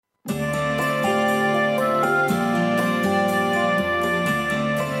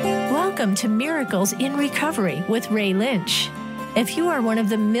Welcome to Miracles in Recovery with Ray Lynch. If you are one of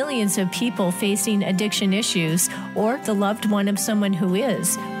the millions of people facing addiction issues or the loved one of someone who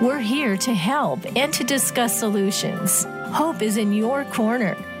is, we're here to help and to discuss solutions. Hope is in your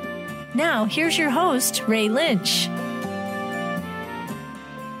corner. Now, here's your host, Ray Lynch.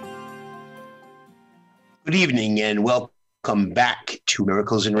 Good evening and welcome back to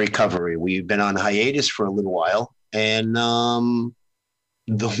Miracles in Recovery. We've been on hiatus for a little while and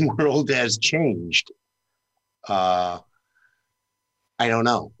the world has changed. I don't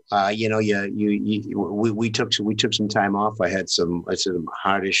know. We took some time off. I had some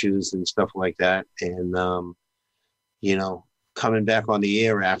heart issues and stuff like that. And, coming back on the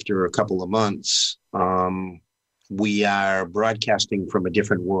air after a couple of months, we are broadcasting from a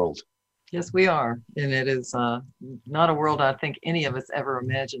different world. Yes, we are. And it is not a world I think any of us ever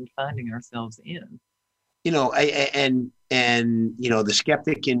imagined finding ourselves in. The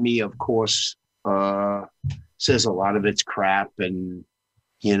skeptic in me, of course, says a lot of it's crap and,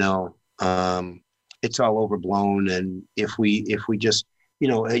 it's all overblown. And if we just,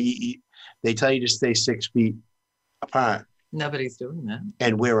 they tell you to stay 6 feet apart. Nobody's doing that.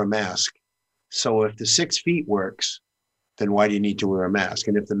 And wear a mask. So if the 6 feet works, then why do you need to wear a mask?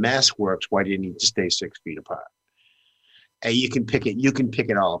 And if the mask works, why do you need to stay 6 feet apart? And you can pick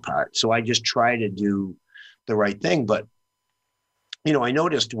it all apart. So I just try to do the right thing. But, I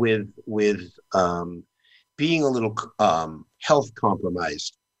noticed with being a little health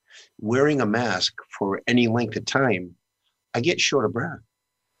compromised, wearing a mask for any length of time, I get short of breath.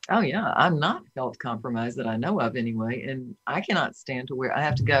 Oh, yeah. I'm not health compromised that I know of anyway. And I cannot stand to wear, I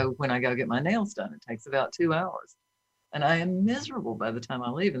have to go when I go get my nails done. It takes about 2 hours. And I am miserable by the time I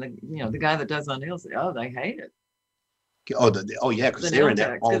leave. And, the guy that does my nails, they hate it. Because they're in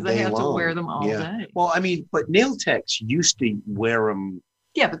there all day long. Because they have to wear them all day. Well, but nail techs used to wear them.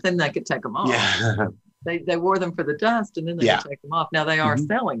 Yeah, but then they could take them off. Yeah. They wore them for the dust, and then they could take them off. Now they are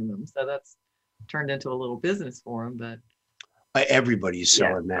selling them, so that's turned into a little business for them. But everybody's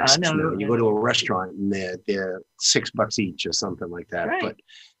selling masks. You go to a restaurant and they're $6 each or something like that. Right. But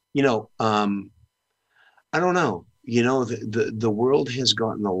I don't know. The world has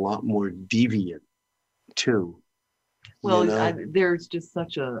gotten a lot more deviant too. Well, there's just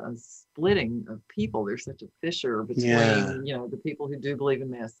such a splitting of people. There's such a fissure between, the people who do believe in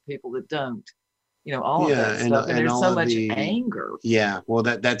masks, the people that don't, all of that stuff. And there's so much anger. Yeah, well,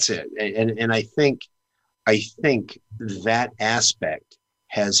 that's it. And I think that aspect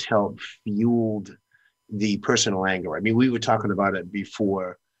has helped fueled the personal anger. I mean, we were talking about it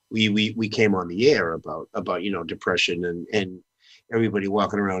before we came on the air about depression and everybody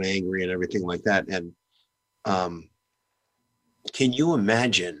walking around angry and everything like that. And can you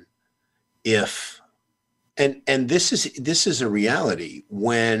imagine if, and this is a reality,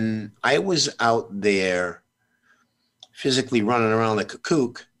 when I was out there physically running around like a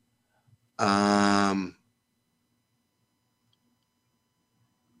kook, a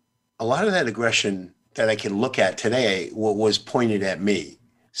lot of that aggression that I can look at today was pointed at me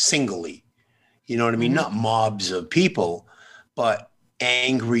singly. You know what I mean? Not mobs of people, but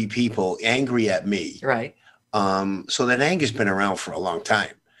angry people, angry at me. Right. So that anger's been around for a long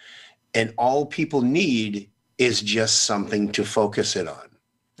time. And all people need is just something to focus it on.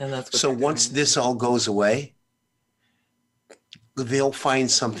 And that's what so once this all goes away, they'll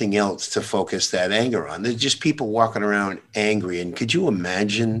find something else to focus that anger on. There's just people walking around angry. And could you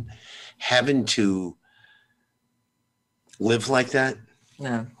imagine having to live like that?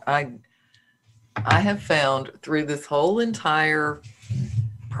 No, I have found through this whole entire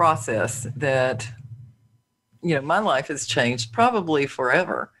process that my life has changed probably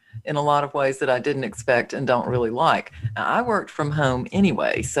forever in a lot of ways that I didn't expect and don't really like. Now, I worked from home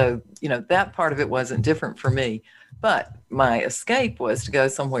anyway, so, that part of it wasn't different for me. But my escape was to go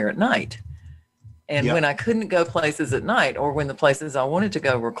somewhere at night. And when I couldn't go places at night, or when the places I wanted to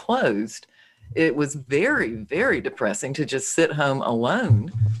go were closed, it was very, very depressing to just sit home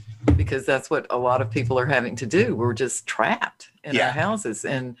alone, because that's what a lot of people are having to do. We're just trapped in our houses.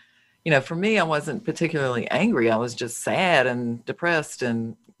 And for me, I wasn't particularly angry. I was just sad and depressed.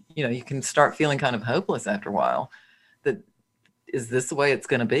 And, you can start feeling kind of hopeless after a while. That is this the way it's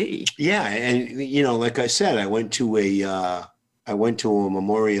going to be? Yeah. And, like I said, I went to a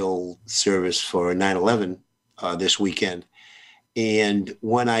memorial service for 9/11 this weekend. And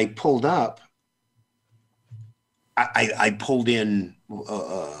when I pulled up, I pulled in,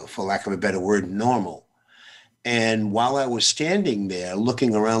 for lack of a better word, normal. And while I was standing there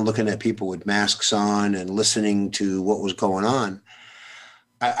looking around, looking at people with masks on and listening to what was going on,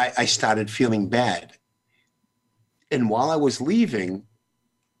 I started feeling bad. And while I was leaving,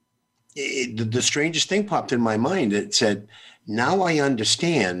 the strangest thing popped in my mind. It said, now I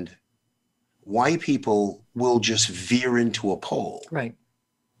understand why people will just veer into a pole. Right.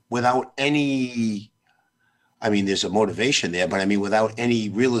 Without any, I mean, there's a motivation there, but I mean, without any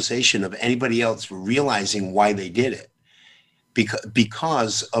realization of anybody else realizing why they did it,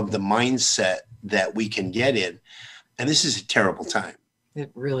 because of the mindset that we can get in. And this is a terrible time.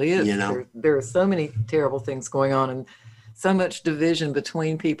 It really is. You know? There are so many terrible things going on and so much division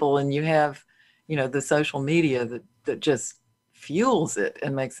between people. And you have, the social media that just fuels it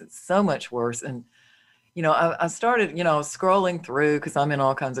and makes it so much worse. And, I started, scrolling through because I'm in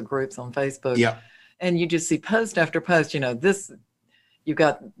all kinds of groups on Facebook. Yeah. And you just see post after post, this, you've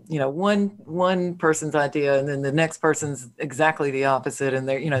got, one person's idea and then the next person's exactly the opposite. And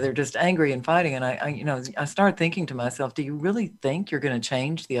they're just angry and fighting. And I started thinking to myself, do you really think you're going to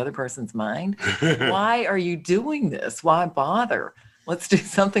change the other person's mind? Why are you doing this? Why bother? Let's do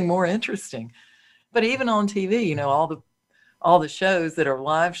something more interesting. But even on TV, all the shows that are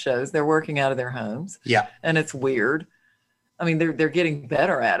live shows, they're working out of their homes. Yeah. And it's weird. I mean, they're getting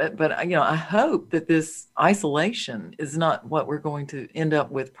better at it, but I hope that this isolation is not what we're going to end up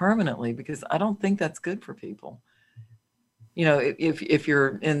with permanently, because I don't think that's good for people. If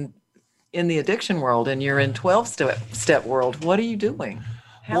you're in the addiction world and you're in 12-step world, what are you doing?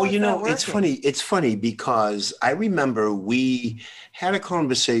 How is that working? It's funny because I remember we had a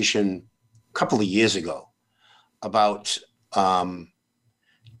conversation a couple of years ago about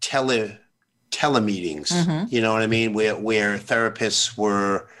telemeetings, you know what I mean? Where therapists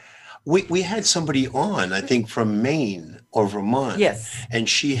were, we had somebody on, I think from Maine or Vermont. Yes. And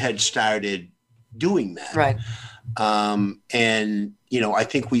she had started doing that. Right. And, I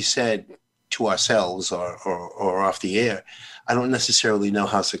think we said to ourselves or off the air, I don't necessarily know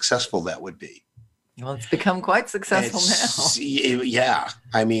how successful that would be. Well, it's become quite successful now. Yeah.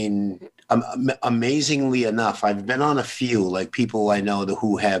 I mean, amazingly enough, I've been on a few, like people I know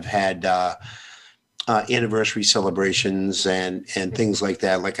who have had anniversary celebrations and things like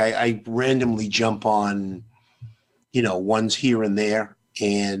that. Like I randomly jump on, ones here and there,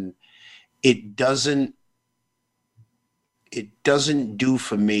 and it doesn't do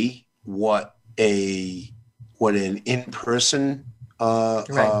for me what an in-person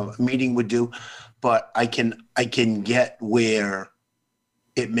meeting would do, but I can get where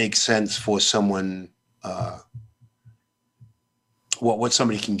it makes sense for someone, what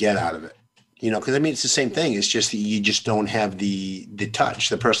somebody can get out of it, because I mean, it's the same thing. It's just that you just don't have the touch,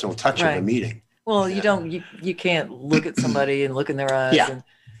 the personal touch of a meeting. Well, you can't look at somebody and look in their eyes. Yeah.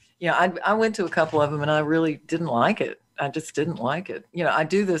 And, I went to a couple of them and I really didn't like it. I just didn't like it. I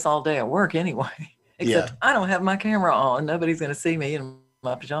do this all day at work anyway, except I don't have my camera on. Nobody's going to see me in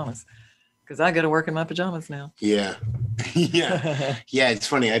my pajamas. Because I go to work in my pajamas now. Yeah. Yeah. It's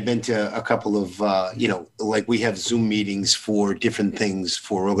funny. I've been to a couple of, like we have Zoom meetings for different things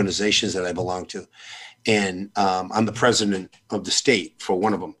for organizations that I belong to. And I'm the president of the state for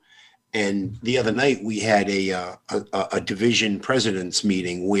one of them. And the other night we had a division president's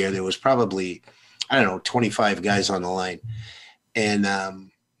meeting where there was probably, 25 guys on the line. And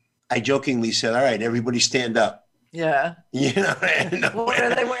I jokingly said, all right, everybody stand up. Yeah. And what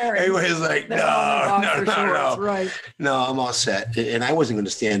are they wearing? Everybody's like, no. Right. No, I'm all set. And I wasn't going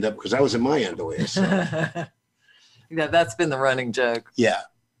to stand up because I was in my underwear. So. Yeah, that's been the running joke. Yeah.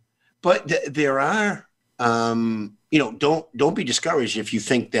 But there are, don't be discouraged if you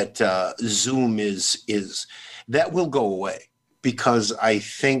think that Zoom is that will go away, because I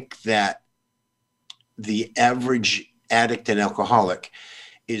think that the average addict and alcoholic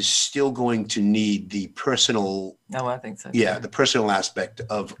is still going to need the personal. Oh, I think so. Yeah, the personal aspect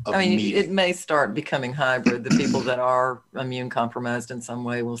of meeting. It may start becoming hybrid. The people that are immune compromised in some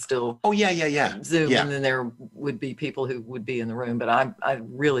way will still. Oh yeah. Zoom, yeah. And then there would be people who would be in the room. But I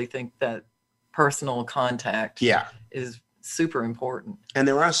really think that personal contact. Is super important. And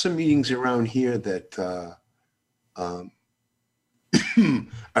there are some meetings around here that are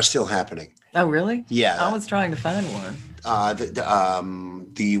still happening. Oh, really? Yeah. I was trying to find one.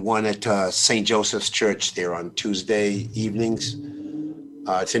 The one at St. Joseph's Church there on Tuesday evenings.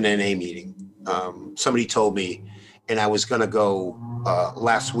 It's an NA meeting. Somebody told me, and I was going to go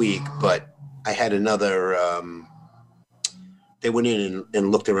last week, but I had another, they went in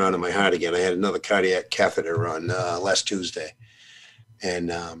and looked around in my heart again. I had another cardiac catheter on last Tuesday.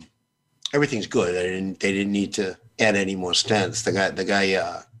 And everything's good. They didn't need to add any more stents. The guy,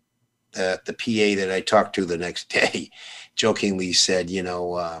 the PA that I talked to the next day jokingly said,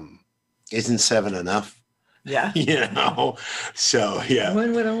 isn't 7 enough? Yeah. So yeah.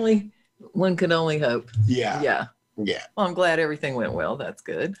 One could only hope. Yeah. Well, I'm glad everything went well. That's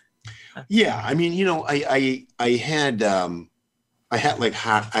good. Yeah, I mean, I had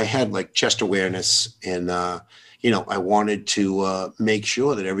like chest awareness, and I wanted to make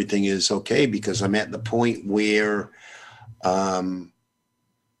sure that everything is okay, because I'm at the point where um,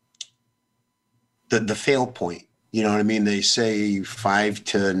 the fail point. You know what I mean? They say 5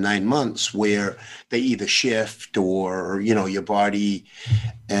 to 9 months where they either shift or your body,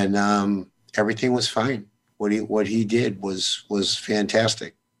 and everything was fine. What he did was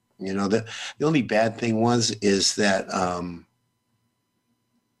fantastic. The only bad thing is that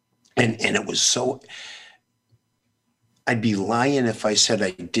and it was so. I'd be lying if I said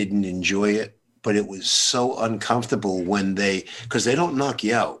I didn't enjoy it, but it was so uncomfortable because they don't knock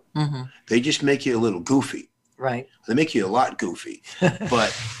you out. Mm-hmm. They just make you a little goofy. Right. They make you a lot goofy,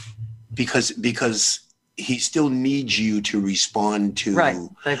 but because he still needs you to respond to right.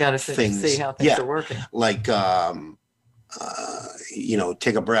 They've got to things. See how things are working. Like,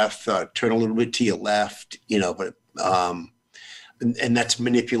 take a breath, turn a little bit to your left, but and that's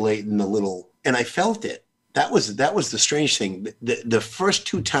manipulating a little. And I felt it. That was the strange thing. The first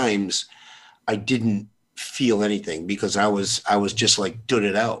 2 times I didn't feel anything because I was just like doing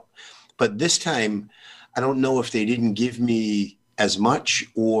it out. But this time, I don't know if they didn't give me as much,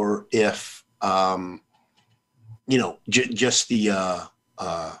 or if just the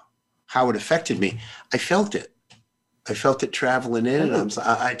how it affected me. I felt it. I felt it traveling in, and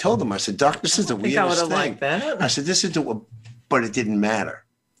I told them, I said, "Doc, this is the weirdest thing." Liked that. I said, "This is but it didn't matter."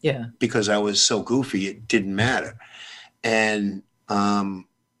 Yeah. Because I was so goofy, it didn't matter. And I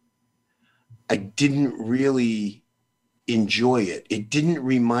didn't really enjoy it. It didn't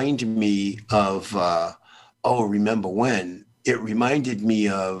remind me of, remember when? It reminded me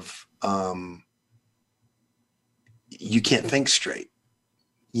of, you can't think straight,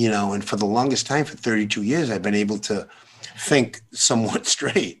 and for the longest time, for 32 years, I've been able to think somewhat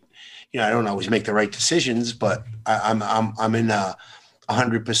straight. I don't always make the right decisions, but I'm in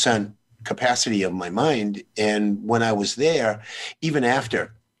 100% capacity of my mind. And when I was there, even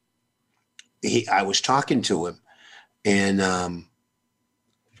after I was talking to him, and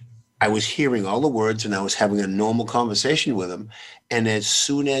I was hearing all the words, and I was having a normal conversation with him. And as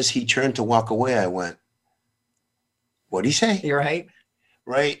soon as he turned to walk away, I went, "What'd he say?" You're right.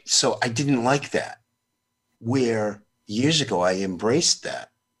 Right. So I didn't like that, where years ago I embraced that.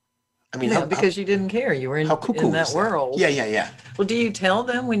 I mean, because you didn't care. You were in that world. Yeah. Well, do you tell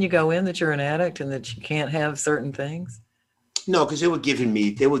them when you go in that you're an addict and that you can't have certain things? No, because they were giving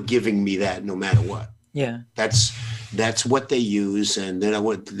me that no matter what. Yeah. That's what they use, and they're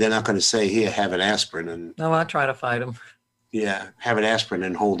not going to say, "Here, have an aspirin." And no, I try to fight them. Yeah, have an aspirin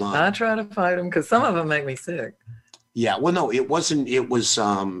and hold on. I try to fight them because some of them make me sick. Yeah. Well, no, it wasn't. It was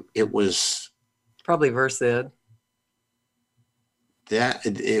probably Versed. That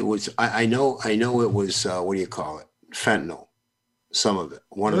it was. I know it was. What do you call it? Fentanyl. Some of it.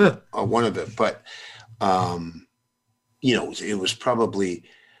 One of it. But it was probably.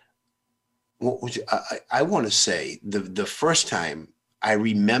 What was I want to say the first time I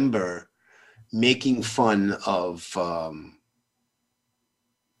remember making fun of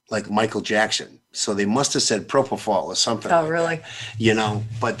like Michael Jackson. So they must have said propofol or something. Oh, really? That.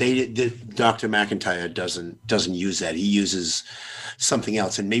 But Dr. McIntyre doesn't use that. He uses something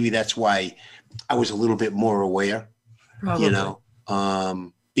else, and maybe that's why I was a little bit more aware. Probably.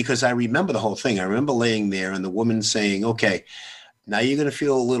 Because I remember the whole thing. I remember laying there and the woman saying, "Okay, now you're going to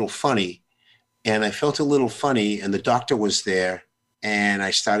feel a little funny." And I felt a little funny, and the doctor was there, and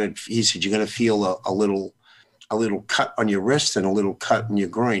he said, "You're going to feel a little cut on your wrist and a little cut in your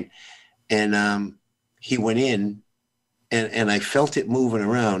groin." And he went in, and I felt it moving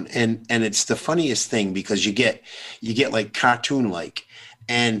around, and it's the funniest thing because you get like cartoon like,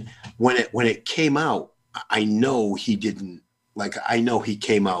 and when it came out, I know he didn't I know he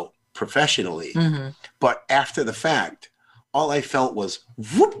came out professionally, mm-hmm. but after the fact, all I felt was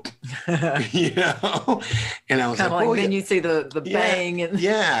whoop, and I was kind of like then you see the bang and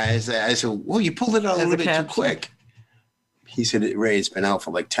I said, "Well, you pulled it out a little bit too quick." He said, "Ray, it's been out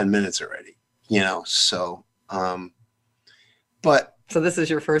for like 10 minutes already." So but so this is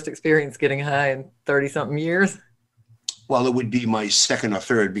your first experience getting high in 30-something years? Well, it would be my second or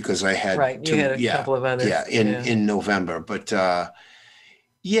third because I had you had a couple of others. In November, but I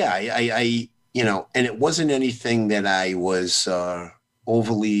and it wasn't anything that I was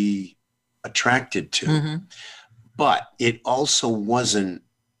overly attracted to, mm-hmm. but it also wasn't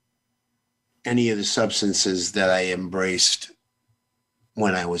any of the substances that I embraced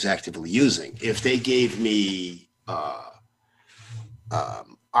when I was actively using. If they gave me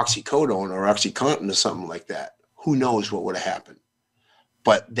oxycodone or OxyContin or something like that, who knows what would have happened.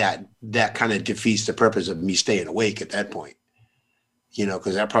 but that kind of defeats the purpose of me staying awake at that point,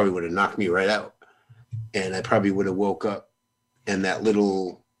 because that probably would have knocked me right out, and I probably would have woke up, and that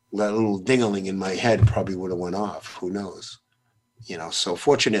little ding-a-ling in my head probably would have went off. Who knows? So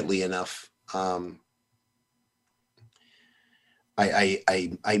fortunately enough, I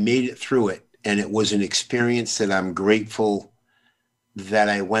made it through it, and it was an experience that I'm grateful that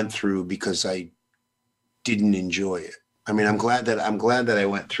I went through, because I didn't enjoy it. I mean, I'm glad that I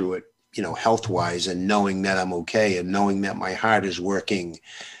went through it, health-wise, and knowing that I'm okay, and knowing that my heart is working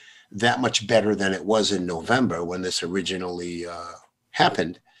that much better than it was in November when this originally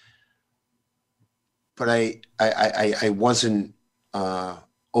happened. But I wasn't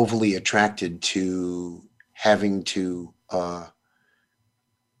overly attracted to having to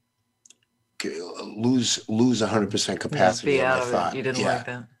lose 100% capacity. Be out of it. You didn't like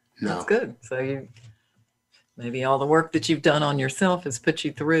that. No. That's good. So maybe all the work that you've done on yourself has put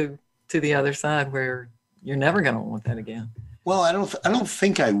you through to the other side where you're never going to want that again. Well, I don't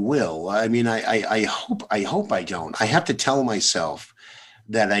think I will. I mean, I hope I don't. I have to tell myself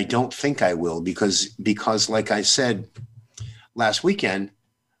that I don't think I will, because like I said last weekend,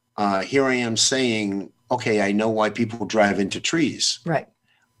 here I am saying, okay, I know why people drive into trees. Right.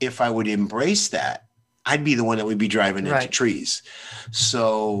 If I would embrace that, I'd be the one that would be driving into trees.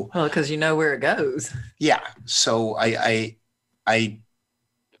 So, well, because you know where it goes. Yeah. So I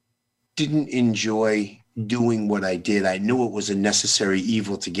didn't enjoy doing what I did. I knew it was a necessary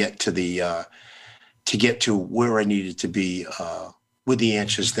evil to get to where I needed to be with the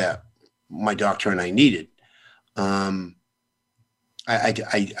answers that my doctor and I needed. Would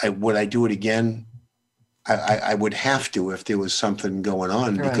I do it again? I would have to, if there was something going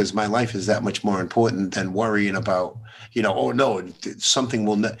on, because my life is that much more important than worrying about, oh no, something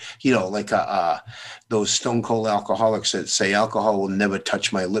will, like those stone cold alcoholics that say alcohol will never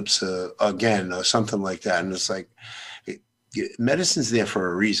touch my lips again, or something like that. And it's like, medicine's there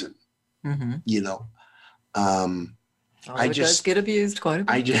for a reason, I just get abused quite a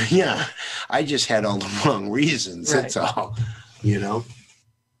bit. I just had all the wrong reasons. That's all,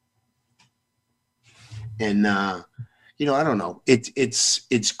 And, I don't know.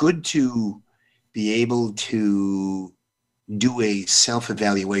 It's good to be able to do a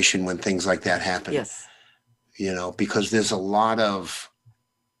self-evaluation when things like that happen. Yes. Because there's a lot of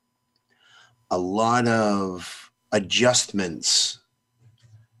adjustments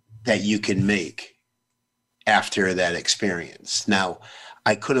that you can make after that experience. Now,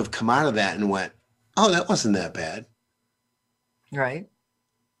 I could have come out of that and went, oh, that wasn't that bad. Right.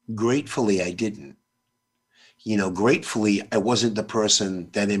 Gratefully, I didn't. Gratefully, I wasn't the person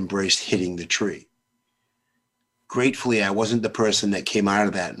that embraced hitting the tree. Gratefully, I wasn't the person that came out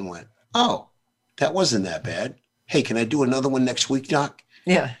of that and went, oh, that wasn't that bad. Hey, can I do another one next week, Doc?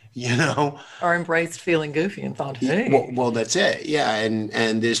 Yeah. Or embraced feeling goofy and thought, hey. Well, that's it. Yeah.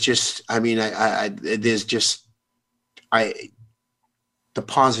 And there's just, the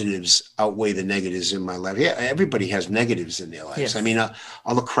positives outweigh the negatives in my life. Yeah, everybody has negatives in their lives. Yes. I mean,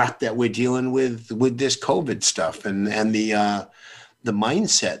 all the crap that we're dealing with this COVID stuff, and the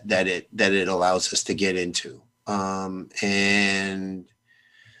mindset that it allows us to get into, and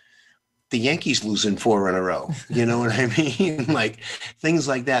the Yankees losing 4 in a row. You know what I mean? Like things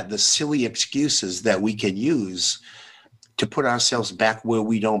like that. The silly excuses that we can use to put ourselves back where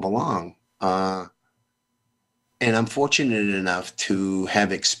we don't belong. And I'm fortunate enough to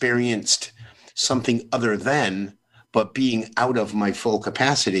have experienced something other than, but being out of my full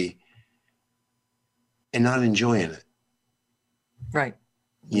capacity and not enjoying it. Right.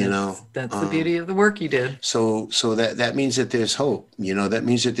 That's the beauty of the work you did. So that means that there's hope. That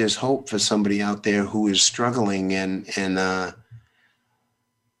means that there's hope for somebody out there who is struggling and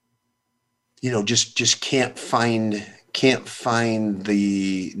just can't find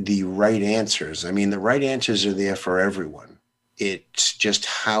the right answers. I mean, the right answers are there for everyone. It's just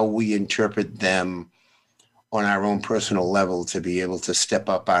how we interpret them on our own personal level to be able to step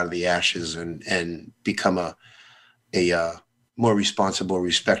up out of the ashes and become a more responsible,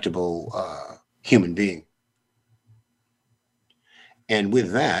 respectable human being. And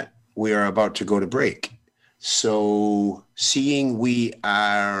with that, we are about to go to break. So seeing we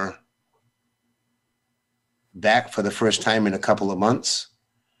are back for the first time in a couple of months,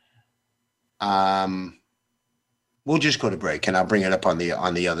 we'll just go to break, and I'll bring it up on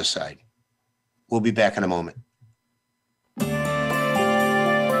the other side. We'll be back in a moment.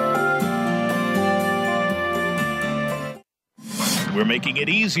 We're making it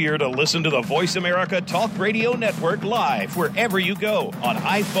easier to listen to the Voice America Talk Radio Network live wherever you go on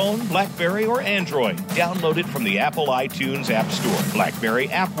iPhone, BlackBerry, or Android. Download it from the Apple iTunes App Store, BlackBerry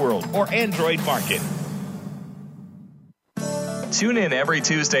App World, or Android Market. Tune in every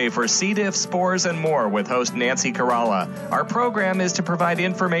Tuesday for C. diff, spores, and more with host Nancy Caralla. Our program is to provide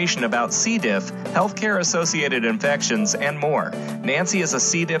information about C. diff, healthcare-associated infections, and more. Nancy is a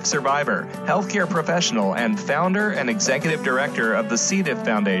C. diff survivor, healthcare professional, and founder and executive director of the C. diff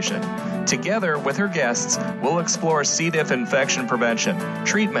Foundation. Together with her guests, we'll explore C. diff infection prevention,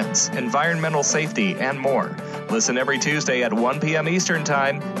 treatments, environmental safety, and more. Listen every Tuesday at 1 p.m. Eastern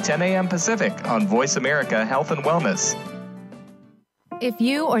Time, 10 a.m. Pacific on Voice America Health and Wellness. If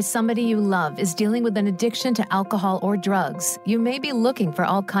you or somebody you love is dealing with an addiction to alcohol or drugs, you may be looking for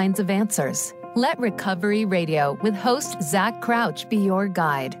all kinds of answers. Let Recovery Radio with host Zach Crouch be your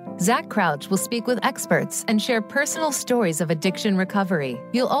guide. Zach Crouch will speak with experts and share personal stories of addiction recovery.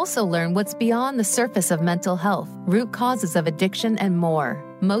 You'll also learn what's beyond the surface of mental health, root causes of addiction, and more.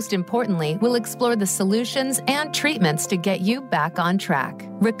 Most importantly, we'll explore the solutions and treatments to get you back on track.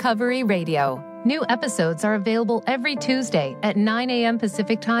 Recovery Radio. New episodes are available every Tuesday at 9 a.m.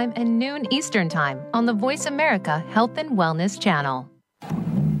 Pacific Time and noon Eastern Time on the Voice America Health and Wellness channel.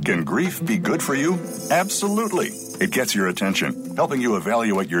 Can grief be good for you? Absolutely. It gets your attention, helping you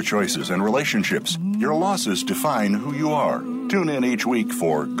evaluate your choices and relationships. Your losses define who you are. Tune in each week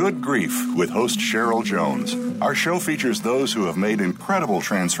for Good Grief with host Cheryl Jones. Our show features those who have made incredible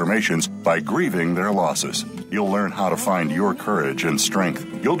transformations by grieving their losses. You'll learn how to find your courage and strength.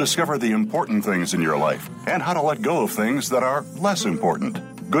 You'll discover the important things in your life and how to let go of things that are less important.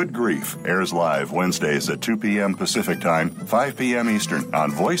 Good Grief airs live Wednesdays at 2 p.m. Pacific Time, 5 p.m. Eastern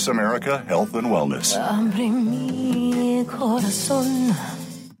on Voice America Health and Wellness.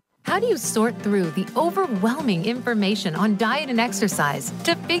 How do you sort through the overwhelming information on diet and exercise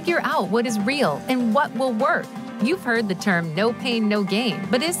to figure out what is real and what will work? You've heard the term no pain, no gain,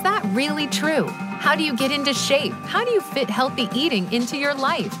 but is that really true? How do you get into shape? How do you fit healthy eating into your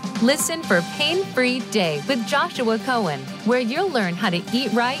life? Listen for Pain-Free Day with Joshua Cohen, where you'll learn how to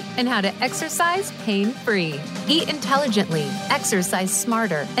eat right and how to exercise pain-free. Eat intelligently, exercise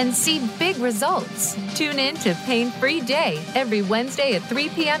smarter, and see big results. Tune in to Pain-Free Day every Wednesday at 3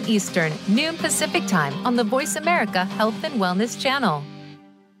 p.m. Eastern, noon Pacific Time on the Voice America Health and Wellness channel.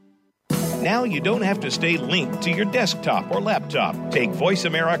 Now you don't have to stay linked to your desktop or laptop. Take Voice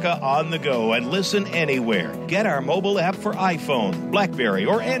America on the go and listen anywhere. Get our mobile app for iPhone, BlackBerry,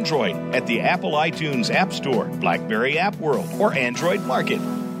 or Android at the Apple iTunes App Store, BlackBerry App World, or Android Market.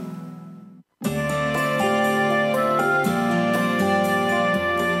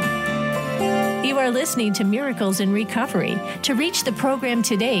 You are listening to Miracles in Recovery. To reach the program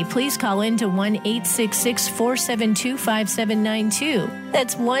today, please call in to 1-866-472-5792.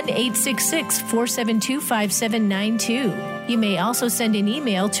 That's 1-866-472-5792. You may also send an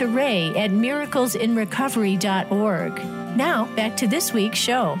email to ray@miraclesinrecovery.org. Now, back to this week's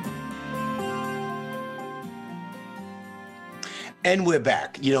show. And we're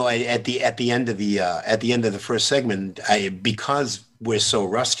back. You know, at the end of the first segment, because we're so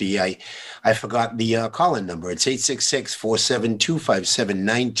rusty, I forgot the call-in number. It's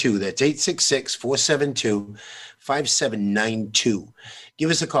 866-472-5792. That's 866-472-5792. Give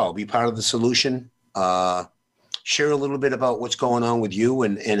us a call. Be part of the solution. Share a little bit about what's going on with you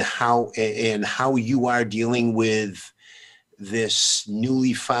and how you are dealing with this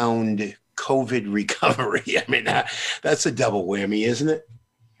newly found COVID recovery. I mean, that's a double whammy, isn't it?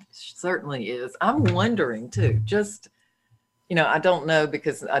 Certainly is. I'm wondering too, just, I don't know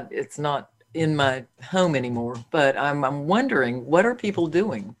because it's not in my home anymore, but I'm wondering, what are people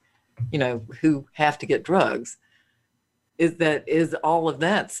doing, who have to get drugs? Is all of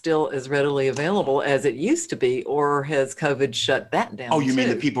that still as readily available as it used to be, or has COVID shut that down? Oh, you mean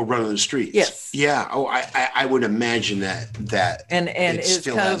the people running the streets? Yes. Yeah. Oh, I would imagine that. And is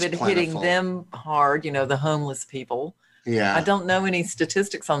COVID hitting them hard? The homeless people. Yeah. I don't know any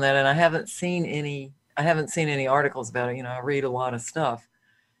statistics on that, and I haven't seen any articles about it. I read a lot of stuff,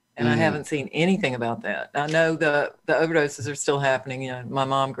 and I haven't seen anything about that. I know the overdoses are still happening. My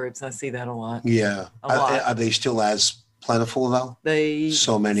mom groups, I see that a lot. Yeah. Are they still as plentiful though? They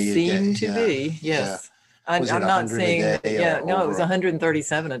so many seem to be. Yes. Yeah. I'm not seeing. It was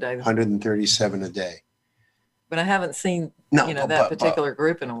 137 a day. 137 a day. But I haven't seen that particular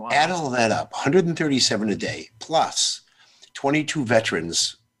group in a while. Add all that up, 137 a day plus 22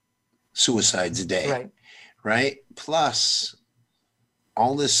 veterans suicides a day. Right? Plus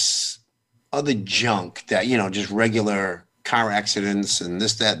all this other junk that, just regular car accidents and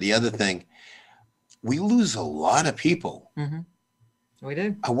this, that, the other thing. We lose a lot of people We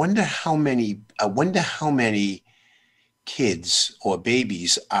do. I wonder how many kids or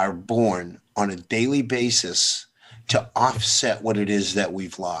babies are born on a daily basis to offset what it is that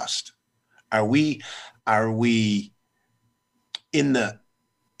we've lost. Are we in the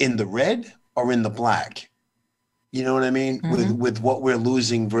red or in the black? You know what I mean? Mm-hmm. With what we're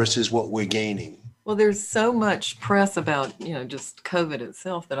losing versus what we're gaining. Well, there's so much press about, just COVID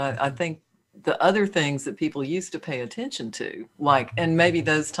itself that I think the other things that people used to pay attention to, like, and maybe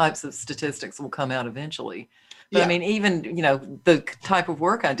those types of statistics will come out eventually. But Yeah. I mean, even, the type of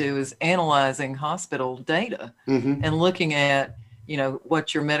work I do is analyzing hospital data Mm-hmm. and looking at,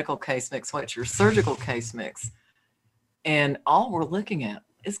 what's your medical case mix, what's your surgical case mix. And all we're looking at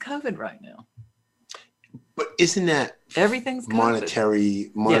is COVID right now. But isn't that Everything's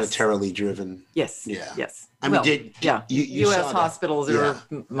COVID. monetarily driven? Yes. Yeah. Yes. I mean, you U.S. saw that. hospitals are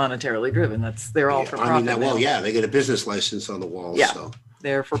monetarily driven. They're all for profit. They get a business license on the wall. Yeah. So.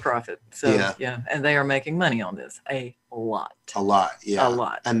 They're for profit. So Yeah. And they are making money on this a lot. A lot, yeah. A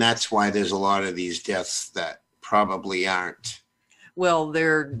lot. And that's why there's a lot of these deaths that probably aren't. Well,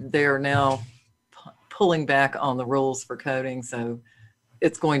 they're now pulling back on the rules for coding, so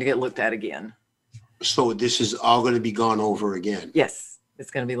it's going to get looked at again. So this is all going to be gone over again. Yes,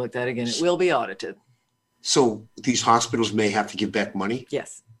 it's going to be looked at again. It will be audited. So these hospitals may have to give back money?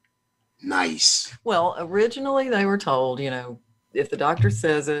 Yes. Nice. Well, originally they were told, if the doctor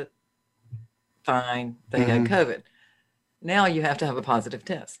says it, fine, they had COVID. Now you have to have a positive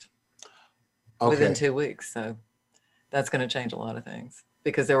test within 2 weeks. So that's going to change a lot of things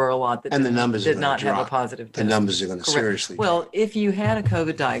because there were a lot that did not have a positive test. The numbers are going to seriously Well, if you had a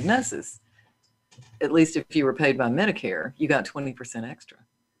COVID diagnosis, at least if you were paid by Medicare, you got 20% extra.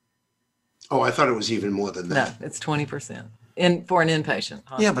 Oh, I thought it was even more than that. No, it's 20% for an inpatient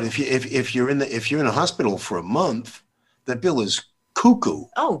hospital. Yeah, but if you're in a hospital for a month, the bill is cuckoo.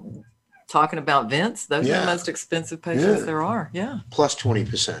 Oh, talking about vents, those are the most expensive patients there are. Yeah. Plus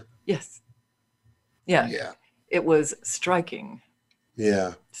 20%. Yes. Yeah. Yeah. It was striking.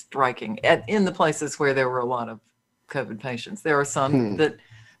 Yeah. Striking in the places where there were a lot of COVID patients. There are some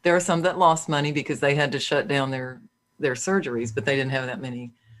that lost money because they had to shut down their surgeries, but they didn't have that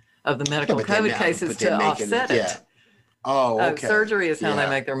many of the medical COVID cases to offset it. Yeah. Oh, okay. Surgery is how they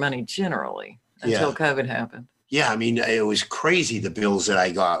make their money generally until COVID happened. Yeah, I mean, it was crazy the bills that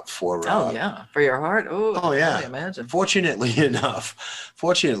I got for. For your heart. Oh yeah. I imagine. Fortunately enough,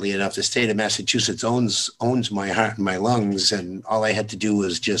 the state of Massachusetts owns my heart and my lungs, and all I had to do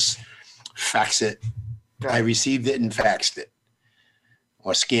was just fax it. Right. I received it and faxed it,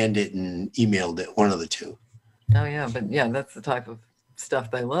 or scanned it and emailed it. One of the two. Oh yeah, but that's the type of stuff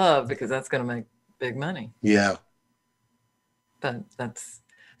they love because that's going to make big money. Yeah. But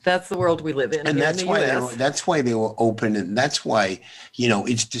that's the world we live in. And that's why they were open. And that's why,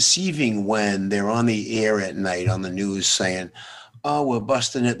 it's deceiving when they're on the air at night on the news saying, oh, we're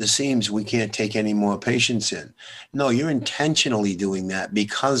busting at the seams. We can't take any more patients in. No, you're intentionally doing that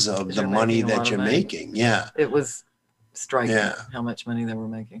because of the money that you're making. Yeah. It was striking how much money they were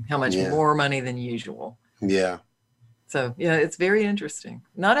making, how much more money than usual. Yeah. So, it's very interesting.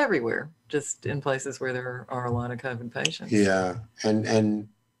 Not everywhere, just in places where there are a lot of COVID patients. Yeah. And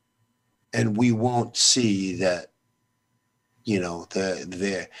we won't see that,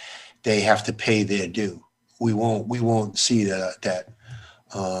 they have to pay their due. We won't see that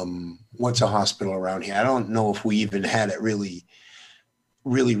what's a hospital around here? I don't know if we even had it really,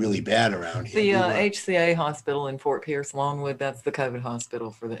 really, really bad around here. The HCA hospital in Fort Pierce, Longwood, that's the COVID hospital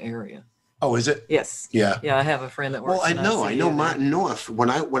for the area. Oh, is it? Yes. Yeah. Yeah, I have a friend that works. Well, I know Martin North.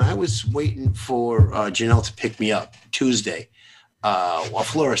 When I was waiting for Janelle to pick me up Tuesday, a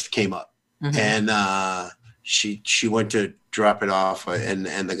florist came up and she went to drop it off,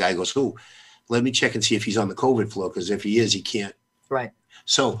 and the guy goes, "Oh, let me check and see if he's on the COVID floor, because if he is, he can't." Right.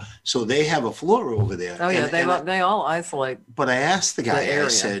 So they have a floor over there. Oh yeah, they all isolate. But I asked the guy. I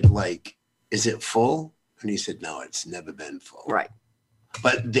said, "Is it full?" And he said, "No, it's never been full." Right.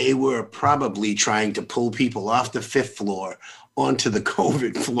 But they were probably trying to pull people off the 5th floor onto the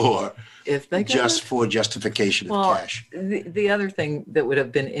COVID floor if they just for justification of cash. The other thing that would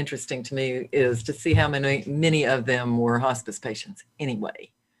have been interesting to me is to see how many of them were hospice patients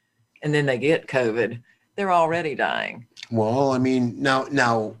anyway. And then they get COVID, they're already dying. Well, I mean,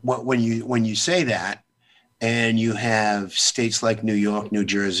 now when you say that, and you have states like New York, New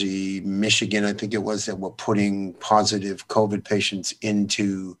Jersey, Michigan, I think it was, that were putting positive COVID patients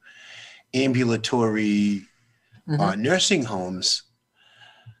into ambulatory nursing homes.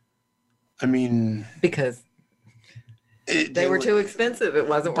 I mean, because They were too expensive. It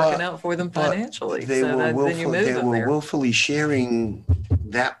wasn't working out for them financially. They were willfully sharing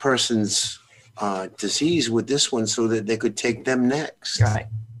that person's disease with this one so that they could take them next. Right.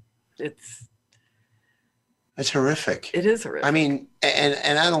 It's horrific. It is horrific. I mean,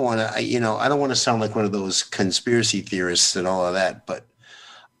 and I don't want to, I don't want to sound like one of those conspiracy theorists and all of that, but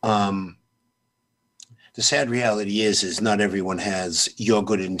the sad reality is not everyone has your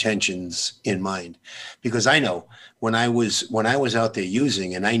good intentions in mind. Because I know when I was out there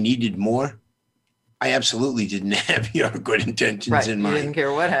using and I needed more, I absolutely didn't have your good intentions in mind. You didn't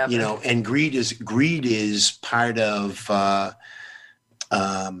care what happened. And greed is part of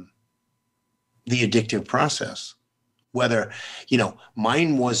the addictive process. Whether,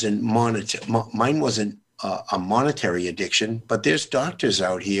 mine wasn't a monetary addiction, but there's doctors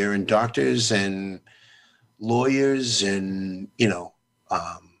out here and doctors and lawyers and,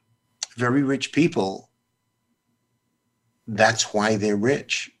 very rich people. That's why they're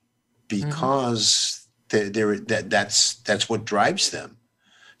rich, because that's what drives them.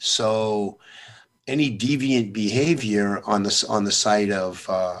 So any deviant behavior on the side of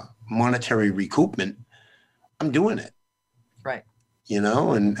monetary recoupment, I'm doing it. Right.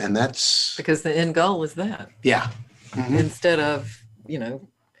 And that's because the end goal is that. Yeah. Mm-hmm. Instead of,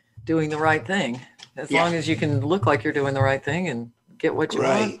 doing the right thing, as long as you can look like you're doing the right thing and get what you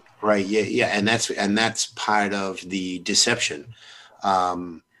want. Right. Yeah. And that's part of the deception. But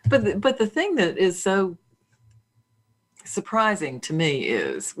the thing that is so surprising to me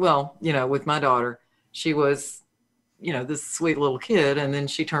is, with my daughter, she was, this sweet little kid, and then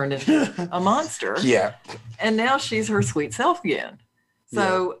she turned into a monster. Yeah. And now she's her sweet self again.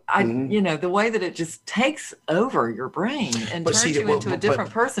 So the way that it just takes over your brain and turns you into a different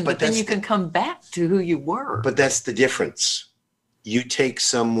person, but then you can come back to who you were. But that's the difference. You take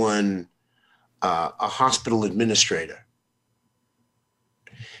someone, a hospital administrator.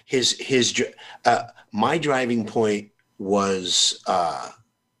 My driving point was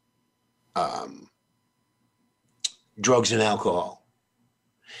drugs and alcohol.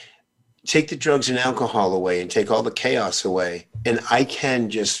 Take the drugs and alcohol away and take all the chaos away, and I can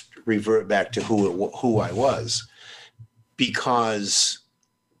just revert back to who I was, because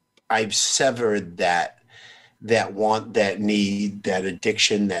I've severed that want, that need, that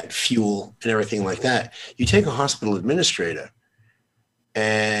addiction, that fuel, and everything like that. You take a hospital administrator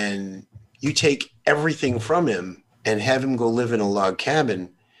and you take everything from him and have him go live in a log cabin.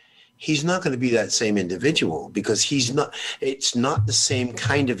 He's not going to be that same individual, because it's not the same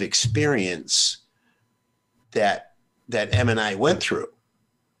kind of experience that Em and I went through.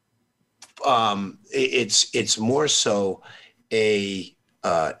 It's more so a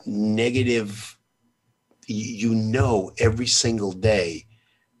negative, every single day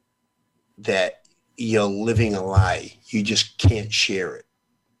that you're living a lie. You just can't share it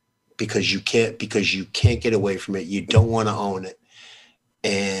because you can't get away from it. You don't want to own it.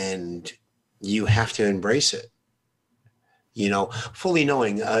 And you have to embrace it, fully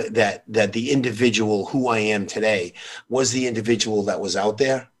knowing that the individual who I am today was the individual that was out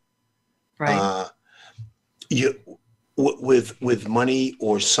there. Right. With money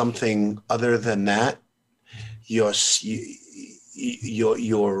or something other than that, I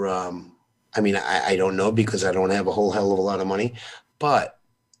don't know, because I don't have a whole hell of a lot of money, but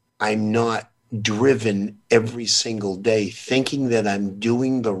I'm not driven every single day thinking that I'm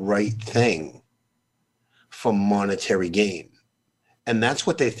doing the right thing for monetary gain. And that's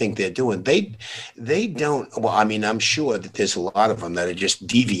what they think they're doing. They don't, I'm sure that there's a lot of them that are just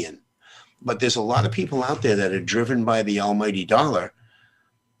deviant, but there's a lot of people out there that are driven by the almighty dollar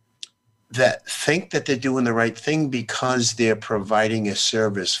that think that they're doing the right thing because they're providing a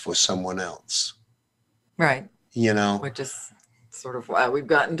service for someone else. Right. Which is sort of why we've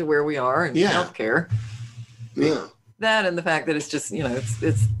gotten to where we are in healthcare. Yeah. That and the fact that it's just,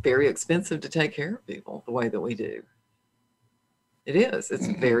 it's very expensive to take care of people the way that we do. It is. It's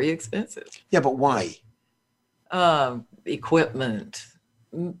very expensive. Yeah, but why? Equipment,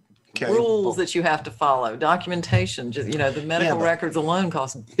 rules that you have to follow, documentation. Just the medical records alone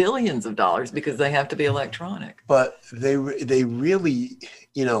cost billions of dollars because they have to be electronic. But they really,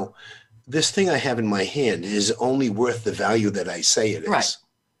 this thing I have in my hand is only worth the value that I say it is.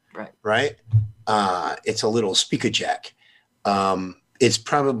 Right. It's a little speaker jack. It's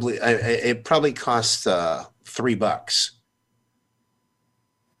probably, it probably costs $3.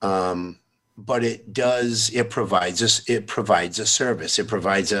 But it provides a service. It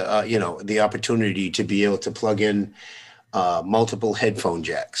provides the opportunity to be able to plug in multiple headphone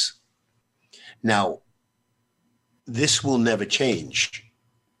jacks. Now, this will never change.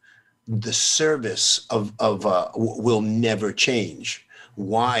 the service of will never change.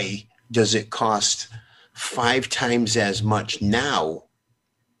 Why does it cost 5 times as much now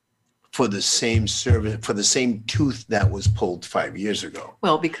for the same service, for the same tooth that was pulled 5 years ago?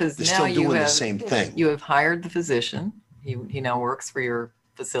 Well, because They're now still doing the same thing. You have hired the physician. He now works for your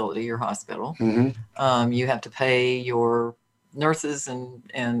facility, your hospital. Mm-hmm. You have to pay your nurses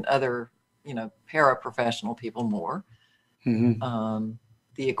and other, paraprofessional people more. Mm-hmm.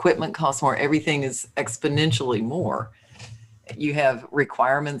 The equipment costs more. Everything is exponentially more. You have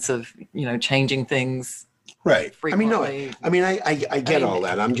requirements of, changing things. Right. Frequently. I get all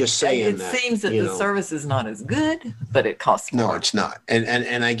that. I'm just saying it seems that the service is not as good, but it costs more. No, it's not.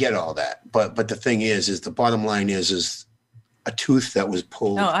 And I get all that. But the thing is the bottom line is a tooth that was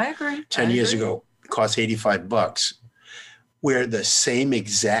pulled No, I agree. 10 years ago cost $85, where the same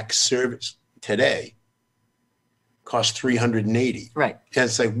exact service today costs $380. Right. And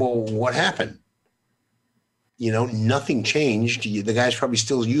it's like, well, what happened? Nothing changed. The guy's probably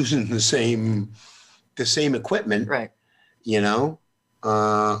still using the same equipment. Right. I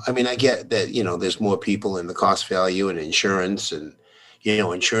get that, there's more people in the cost value and insurance, and,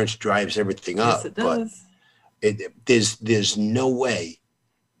 insurance drives everything up. Yes, it does. But there's no way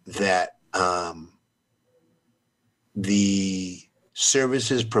that the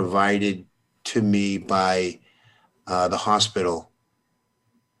services provided to me by the hospital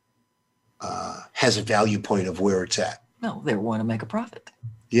has a value point of where it's at. No, they want to make a profit.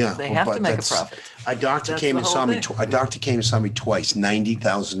 Yeah, They have to make a profit. A doctor came and saw me. A doctor came and saw me twice.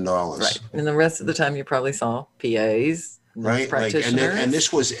 $90,000. Right, and the rest of the time you probably saw PAs, right? practitioners, and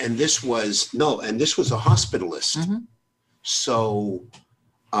this was a hospitalist. Mm-hmm. So,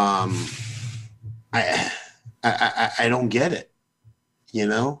 I don't get it.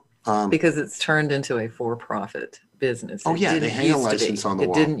 Because it's turned into a for-profit business. Oh yeah, they hang a license on the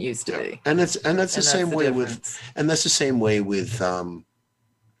wall. It didn't used to be, and that's the same way with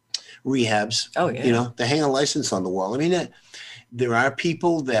rehabs. Oh yeah, they hang a license on the wall. There are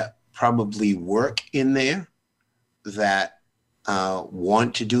people that probably work in there that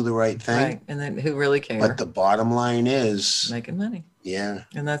want to do the right thing, right, and then who really care. But the bottom line is making money. Yeah,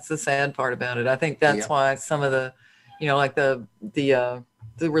 and that's the sad part about it. I think that's why some of the, like the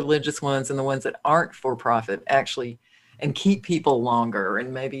religious ones and the ones that aren't for profit actually, and keep people longer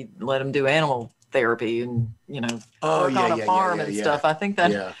and maybe let them do animal therapy and work on a farm and stuff. I think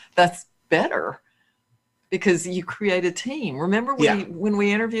that's better because you create a team. Remember when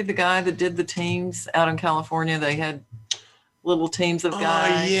we interviewed the guy that did the teams out in California? They had little teams of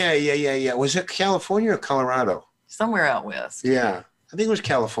guys. Yeah. Was it California or Colorado? Somewhere out west. Yeah, I think it was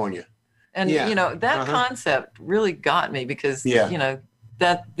California. And that concept really got me because that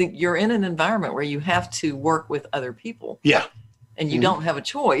you're in an environment where you have to work with other people. Yeah. And you don't have a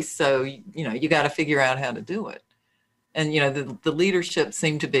choice. So, you got to figure out how to do it. And, the leadership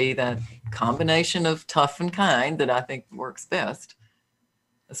seemed to be that combination of tough and kind that I think works best,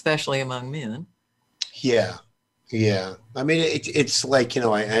 especially among men. Yeah. Yeah. It's like,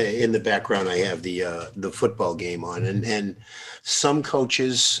 in the background, I have the football game on and some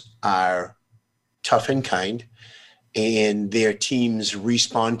coaches are tough and kind and their teams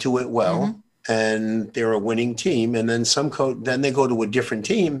respond to it well. Mm-hmm. And they're a winning team. And then then they go to a different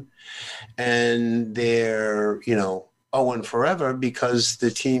team and they're, 0-and forever because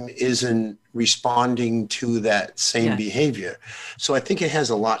the team isn't responding to that same behavior. So I think it has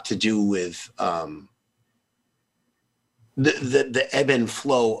a lot to do with the ebb and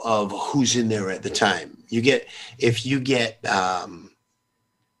flow of who's in there at the time. We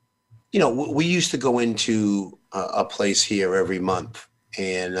used to go into a place here every month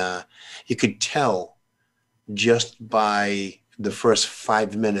and you could tell just by the first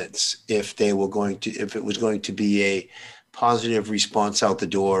 5 minutes if it was going to be a positive response out the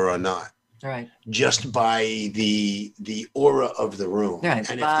door or not. Right. Just by the aura of the room. Right.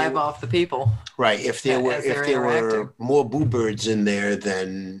 And vibe off the people. Right. If there were more boo birds in there,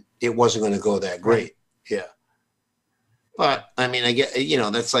 then it wasn't going to go that great. Right. Yeah. But I get,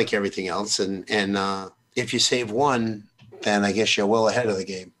 that's like everything else. And if you save one, then I guess you're well ahead of the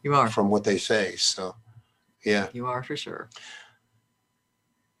game. You are. From what they say. So, yeah. You are for sure.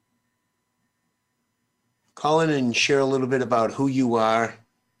 Call in and share a little bit about who you are,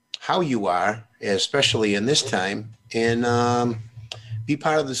 how you are, especially in this time, and be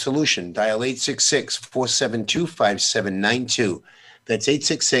part of the solution. Dial 866-472-5792. That's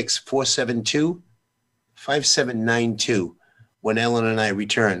 866-472-5792 when Ellen and I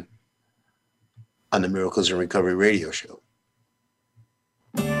return on the Miracles in Recovery radio show.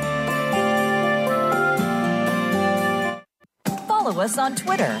 Follow follow us on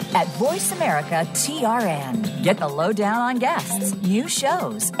Twitter at VoiceAmericaTRN. Get the lowdown on guests, new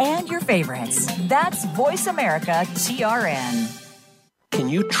shows, and your favorites. That's VoiceAmericaTRN. Can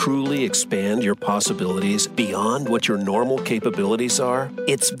you truly expand your possibilities beyond what your normal capabilities are?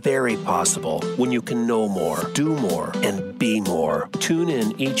 It's very possible when you can know more, do more, and be more. Tune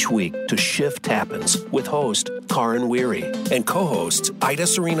in each week to Shift Happens with host Karin Weary and co-hosts Ida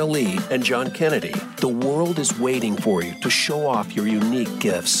Serena Lee and John Kennedy. The world is waiting for you to show off your unique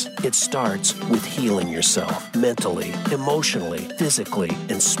gifts. It starts with healing yourself mentally, emotionally, physically,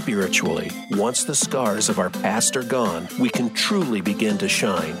 and spiritually. Once the scars of our past are gone, we can truly begin to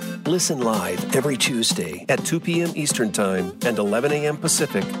shine. Listen live every Tuesday at 2 p.m. Eastern Time and 11 a.m.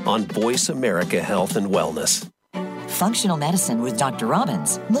 Pacific on Voice America Health and Wellness. Functional Medicine with Dr.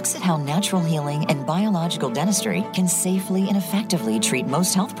 Robbins looks at how natural healing and biological dentistry can safely and effectively treat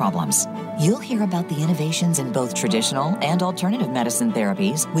most health problems. You'll hear about the innovations in both traditional and alternative medicine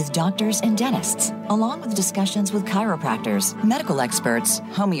therapies with doctors and dentists, along with discussions with chiropractors, medical experts,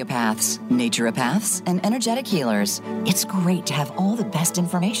 homeopaths, naturopaths, and energetic healers. It's great to have all the best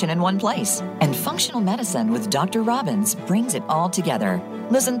information in one place. And Functional Medicine with Dr. Robbins brings it all together.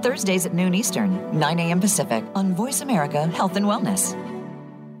 Listen Thursdays at noon Eastern, 9 a.m. Pacific on Voice America Health and Wellness.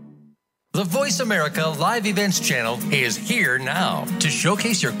 The Voice America Live Events channel is here now to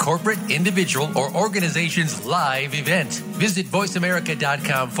showcase your corporate, individual, or organization's live event. Visit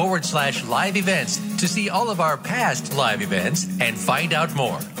voiceamerica.com/live events to see all of our past live events and find out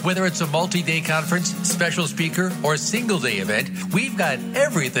more. Whether it's a multi-day conference, special speaker, or single-day event, we've got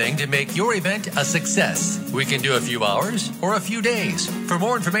everything to make your event a success. We can do a few hours or a few days. For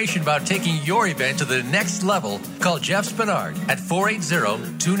more information about taking your event to the next level, call Jeff Spinard at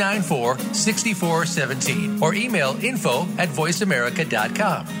 480-294-6417 or email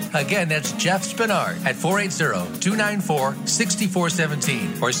info@voiceamerica.com. Again, that's Jeff Spinard at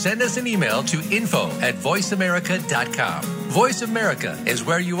 480-294-6417 or send us an email to info@voiceamerica.com. Voice America is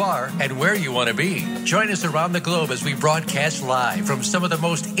where you are and where you want to be. Join us around the globe as we broadcast live from some of the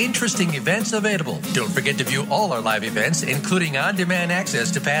most interesting events available. Don't forget to view all our live events, including on-demand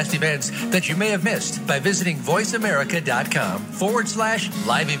access to past events that you may have missed by visiting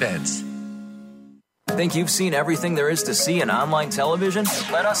voiceamerica.com/live events. Think you've seen everything there is to see in online television?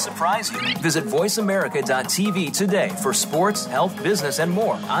 Let us surprise you. Visit voiceamerica.tv today for sports, health, business, and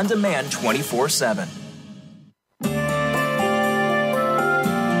more on demand 24/7.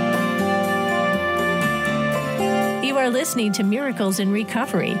 You are listening to Miracles in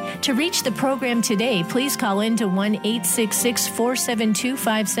Recovery. To reach the program today, please call in to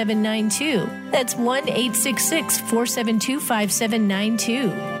 1-866-472-5792. That's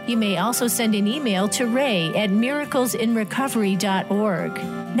 1-866-472-5792. You may also send an email to ray@miraclesinrecovery.org.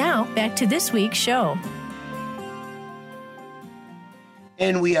 Now, back to this week's show.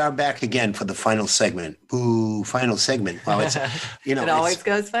 And we are back again for the final segment. Ooh, final segment. Well, it's, you know, it always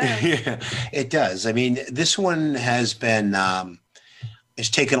goes fast. Yeah, it does. I mean, this one has been, it's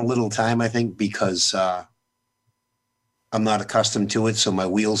taken a little time, I think, because I'm not accustomed to it. So my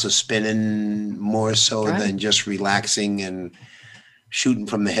wheels are spinning more so than just relaxing and shooting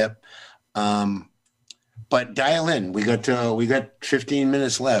from the hip. But dial in. We got 15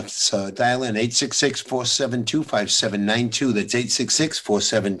 minutes left. So dial in 866-472-5792. That's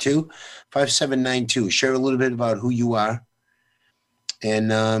 866-472-5792. Share a little bit about who you are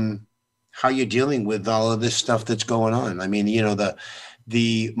and how you're dealing with all of this stuff that's going on. I mean, you know,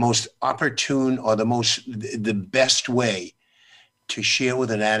 the most opportune or the best way to share with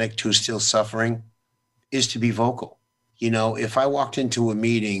an addict who's still suffering is to be vocal. You know, if I walked into a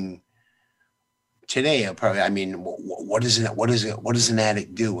meeting today, what does an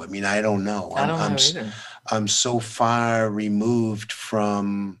addict do? I mean, I don't know. I don't know either. I'm so far removed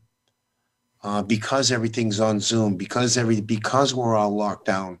from because everything's on Zoom, because we're all locked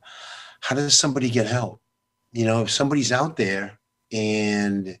down. How does somebody get help? You know, if somebody's out there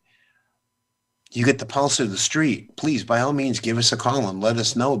and you get the pulse of the street, please, by all means, give us a call and let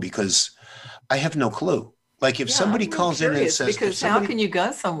us know, because I have no clue. Like if somebody calls in and says, because how can you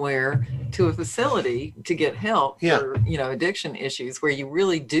go somewhere to a facility to get help for, you know, addiction issues where you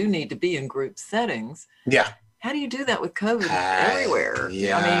really do need to be in group settings? Yeah. How do you do that with COVID everywhere?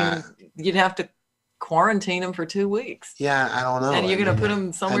 Yeah. I mean, you'd have to quarantine them for 2 weeks. Yeah, I don't know. And you're going to put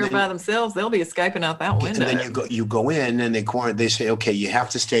them somewhere by themselves. They'll be escaping out that window. And then you go in and they say, okay, you have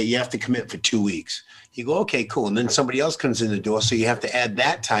to commit for 2 weeks. You go, okay, cool. And then somebody else comes in the door. So you have to add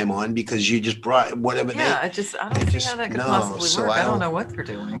that time on because you just brought whatever. Yeah, I don't see how that could possibly work. I don't know what they're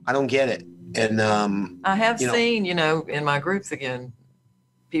doing. I don't get it. And I have seen, you know, in my groups again,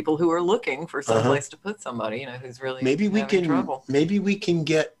 people who are looking for some place to put somebody, you know, who's really having trouble. Maybe we can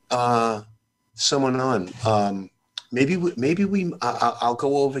get someone on. I'll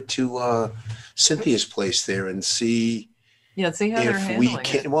go over to Cynthia's place there and see. Yeah, see how they're handling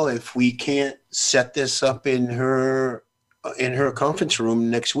it. Well, if we can't set this up in her conference room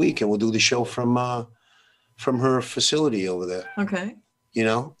next week, and we'll do the show from her facility over there. Okay. You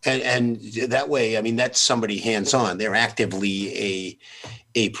know, and that way, I mean, that's somebody hands-on. They're actively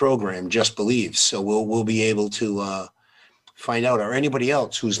a program, Just Believe. So we'll be able to find out, or anybody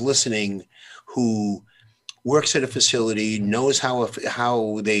else who's listening who works at a facility, knows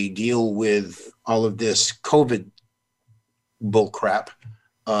how they deal with all of this COVID bull crap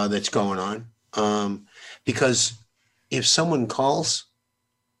that's going on. Because if someone calls,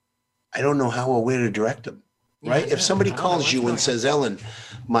 I don't know how or where to direct them. Right? If somebody calls you and says, Ellen,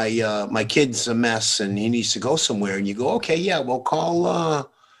 my kid's a mess and he needs to go somewhere, and you go, okay, yeah, well, call,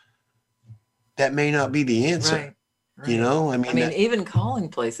 that may not be the answer. Right. You know, I mean, even calling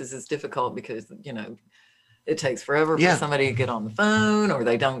places is difficult because, you know, it takes forever for somebody to get on the phone, or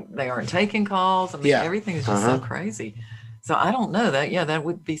they aren't taking calls. I mean, everything is just so crazy. So I don't know that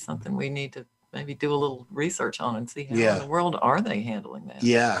would be something we need to maybe do a little research on and see how in the world are they handling that.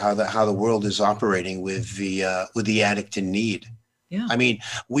 Yeah, how the world is operating with the addict in need. Yeah, I mean,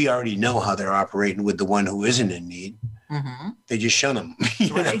 we already know how they're operating with the one who isn't in need. Mm-hmm. They just shun them,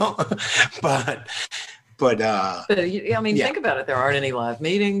 you know. But I mean, think about it. There aren't any live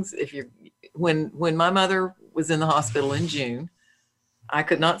meetings. When my mother was in the hospital in June, I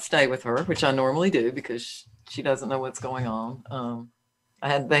could not stay with her, which I normally do because she doesn't know what's going on.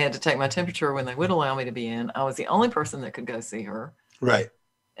 They had to take my temperature when they would allow me to be in. I was the only person that could go see her. Right.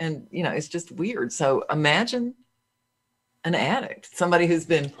 And, you know, it's just weird. So imagine an addict, somebody who's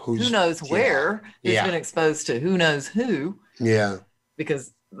been who knows where, who's been exposed to who knows who. Yeah.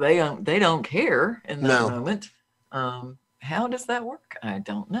 Because they don't care in that moment. How does that work? I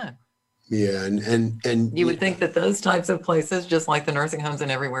don't know. Yeah, and you would think that those types of places, just like the nursing homes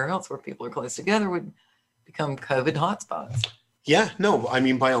and everywhere else where people are close together, would become COVID hotspots. Yeah, no, I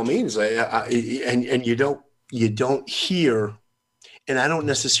mean, by all means, and you don't hear, and I don't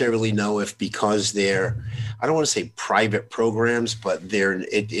necessarily know if because they're, I don't want to say private programs, but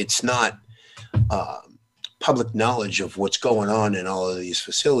it's not public knowledge of what's going on in all of these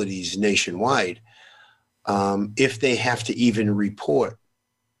facilities nationwide. If they have to even report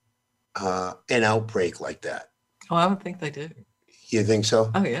an outbreak like that. Oh, I would think they do. You think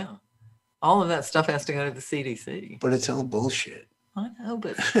so? Oh, yeah. All of that stuff has to go to the CDC. But it's all bullshit. I know,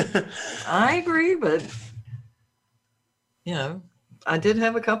 but I agree. But, you know, I did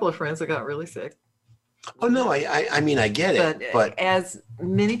have a couple of friends that got really sick. Oh, no, I mean, I get it. But as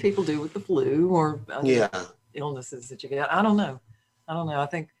many people do with the flu or other illnesses that you get, I don't know. I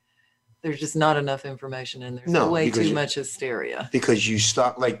think there's just not enough information and there's way too much hysteria. Because you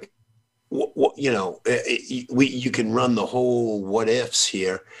start like, you know, you can run the whole what ifs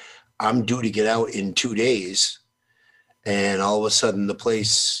here. I'm due to get out in 2 days, and all of a sudden the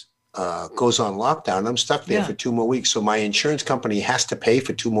place goes on lockdown. I'm stuck there for 2 more weeks. So my insurance company has to pay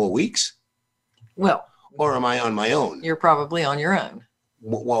for 2 more weeks? Well. Or am I on my own? You're probably on your own.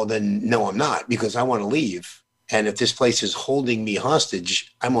 Well, then, no, I'm not, because I want to leave. And if this place is holding me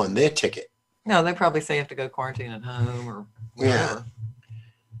hostage, I'm on their ticket. No, they probably say you have to go quarantine at home or whatever. Yeah.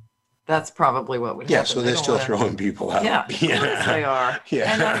 That's probably what would happen. Yeah, so they're still throwing people out. Yeah, of course they are.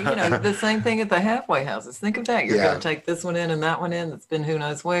 Yeah. And, you know, the same thing at the halfway houses. Think of that. You're going to take this one in and that one in that's been who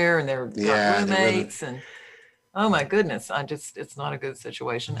knows where, and they're got roommates. And, oh, my goodness. It's not a good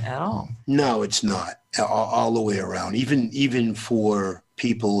situation at all. No, it's not. All the way around. Even for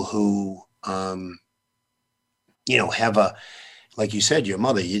people who, you know, have like you said, your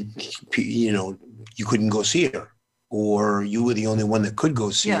mother, you know, you couldn't go see her. Or you were the only one that could go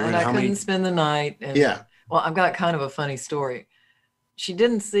see her. Yeah, and I couldn't spend the night. And, well, I've got kind of a funny story. She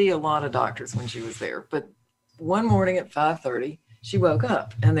didn't see a lot of doctors when she was there, but one morning at 5:30, she woke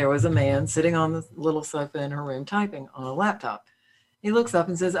up and there was a man sitting on the little sofa in her room typing on a laptop. He looks up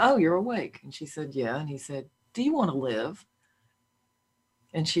and says, "Oh, you're awake." And she said, "Yeah." And he said, "Do you want to live?"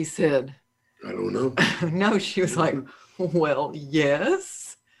 And she said, "I don't know." No, she was like, "Well,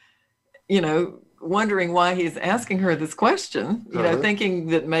 yes." You know, wondering why he's asking her this question, you know, thinking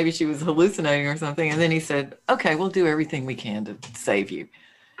that maybe she was hallucinating or something. And then he said, "Okay, we'll do everything we can to save you."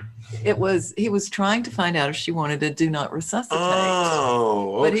 He was trying to find out if she wanted to do not resuscitate.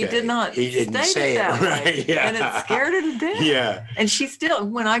 Oh, okay. But he did not. He didn't say it that right. way. Yeah. And it scared her to death. Yeah. And she still,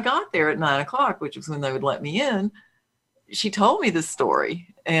 when I got there at 9:00, which was when they would let me in, she told me this story.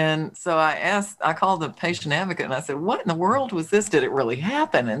 And so I called the patient advocate and I said, what in the world was this? Did it really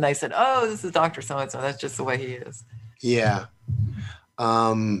happen? And they said, oh, this is Dr. So-and-so. That's just the way he is. Yeah.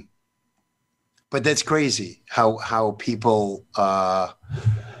 But that's crazy how people,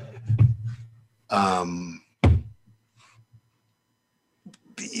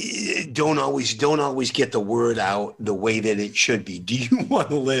 don't always get the word out the way that it should be. Do you want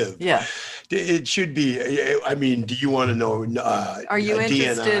to live? Yeah. It should be. I mean, do you want to know? Are you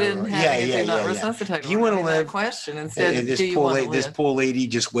interested in having a do not resuscitate? Do you want to live? Question instead. And do you want to live? This poor lady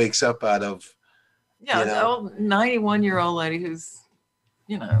just wakes up out of. Yeah, an old 91-year-old lady who's,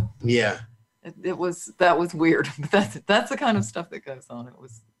 Yeah. That was weird. But that's the kind of stuff that goes on. It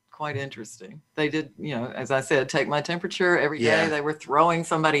was quite interesting. They did, as I said, take my temperature every day. They were throwing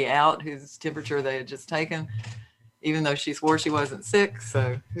somebody out whose temperature they had just taken, even though she swore she wasn't sick.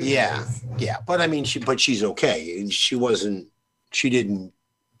 So yeah. But I mean, she's okay. She didn't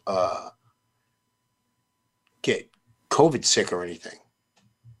get COVID sick or anything.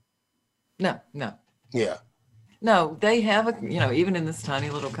 No. Yeah. No, they have even in this tiny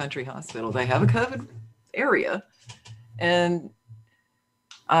little country hospital, they have a COVID area, and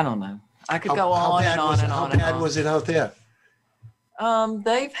I don't know. I could go on and on and on. How bad was it out there?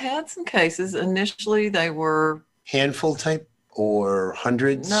 They've had some cases. Initially, they were handful type or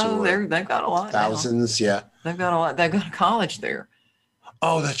hundreds. No, they've got a lot. Thousands, yeah. They've got a lot. They've got a college there.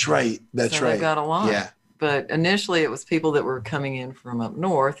 Oh, that's right. That's right. They've got a lot. Yeah. But initially, it was people that were coming in from up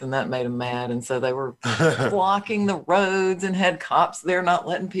north, and that made them mad. And so they were blocking the roads and had cops there not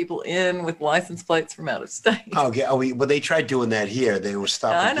letting people in with license plates from out of state. Okay. Well, they tried doing that here. They were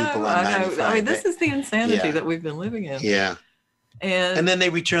stopping people on 95. I mean, this is the insanity that we've been living in. Yeah. And then they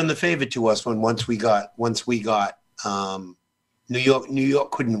returned the favor to us once we got New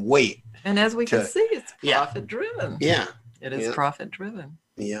York couldn't wait. And as we can see, it's profit driven. Yeah. It is profit driven.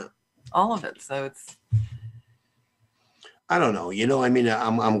 Yeah. All of it. So it's. I don't know. I mean,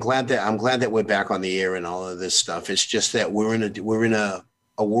 I'm glad that we're back on the air and all of this stuff. It's just that we're in a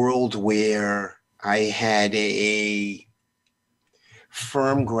world where I had a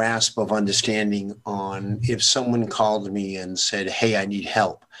firm grasp of understanding on if someone called me and said, "Hey, I need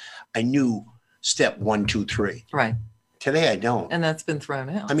help," I knew step 1, 2, 3. Right. Today I don't. And that's been thrown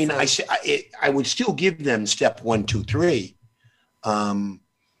out. I mean, I would still give them step 1, 2, 3,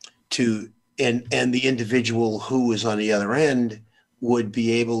 and the individual who is on the other end would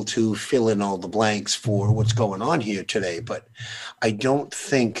be able to fill in all the blanks for what's going on here today. But I don't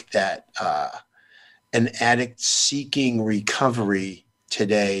think that an addict seeking recovery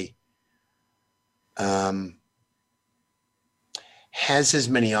today has as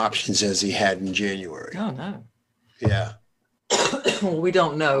many options as he had in January. Oh, no. Yeah. Well, we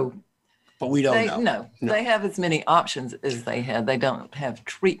don't know. But we don't know. No, they have as many options as they had. They don't have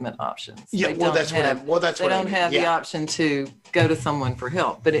treatment options. Yeah, that's what I mean. They don't have the option to go to someone for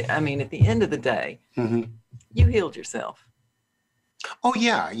help. But at the end of the day, you healed yourself. Oh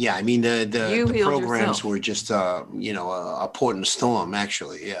yeah. I mean, the programs yourself. were just a port in a storm,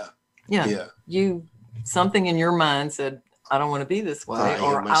 actually. Yeah. Something in your mind said, "I don't want to be this way,"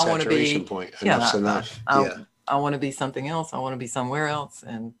 or "I want to be." Point. Enough's enough. I want to be something else. I want to be somewhere else,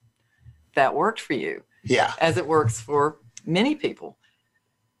 and that worked for you. Yeah. As it works for many people.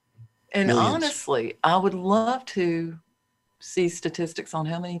 And Millions. Honestly, I would love to see statistics on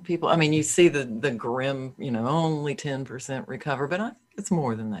how many people. I mean, you see the grim, only 10% recover, but I think it's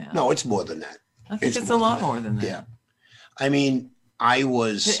more than that. No, it's more than that. I think it's a lot more than that. Yeah. I mean, I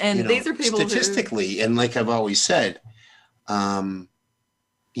was, and these are people statistically, and like I've always said,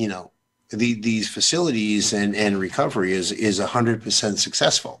 these facilities and recovery is 100%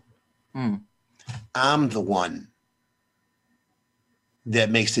 successful. I'm the one that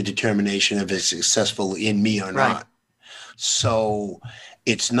makes the determination if it's successful in me or not. So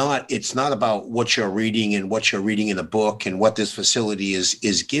it's not about what you're reading and what you're reading in a book and what this facility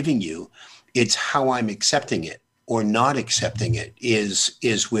is giving you. It's how I'm accepting it or not accepting it is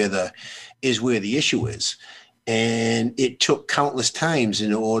where the issue is. And it took countless times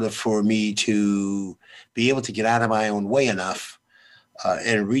in order for me to be able to get out of my own way enough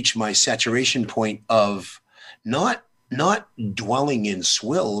and reach my saturation point of not dwelling in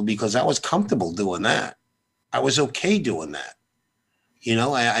swill, because I was comfortable doing that. I was okay doing that.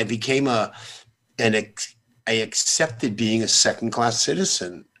 I became I accepted being a second-class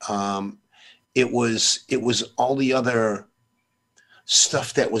citizen. It was all the other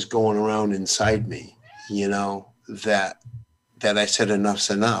stuff that was going around inside me, that I said enough's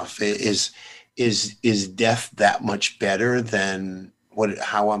enough. Is death that much better than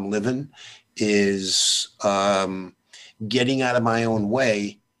how I'm living? Is getting out of my own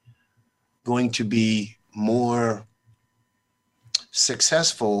way going to be more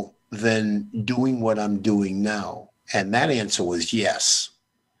successful than doing what I'm doing now? And that answer was yes.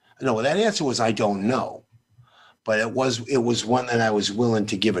 No, that answer was I don't know. But it was one that I was willing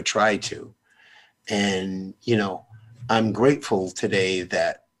to give a try to. And, you know, I'm grateful today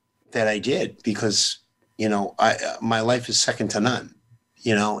that I did, because, you know, my life is second to none,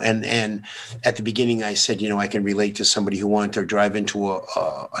 you know, and at the beginning I said, you know, I can relate to somebody who wanted to drive into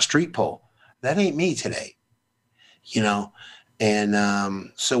a street pole. That ain't me today, you know.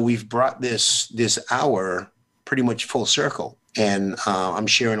 And so we've brought this hour pretty much full circle. And I'm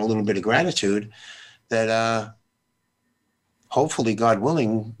sharing a little bit of gratitude that hopefully, God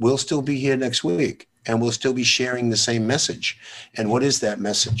willing, we'll still be here next week and we'll still be sharing the same message. And what is that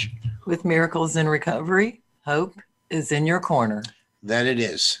message? With Miracles in Recovery, hope is in your corner. That it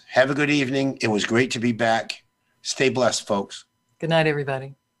is. Have a good evening. It was great to be back. Stay blessed, folks. Good night,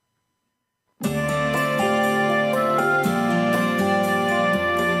 everybody.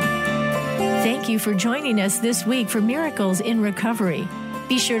 Thank you for joining us this week for Miracles in Recovery.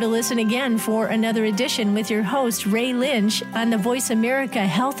 Be sure to listen again for another edition with your host, Ray Lynch, on the Voice America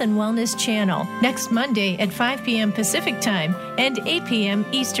Health and Wellness channel next Monday at 5 p.m. Pacific Time and 8 p.m.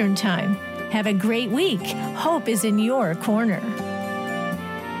 Eastern Time. Have a great week. Hope is in your corner.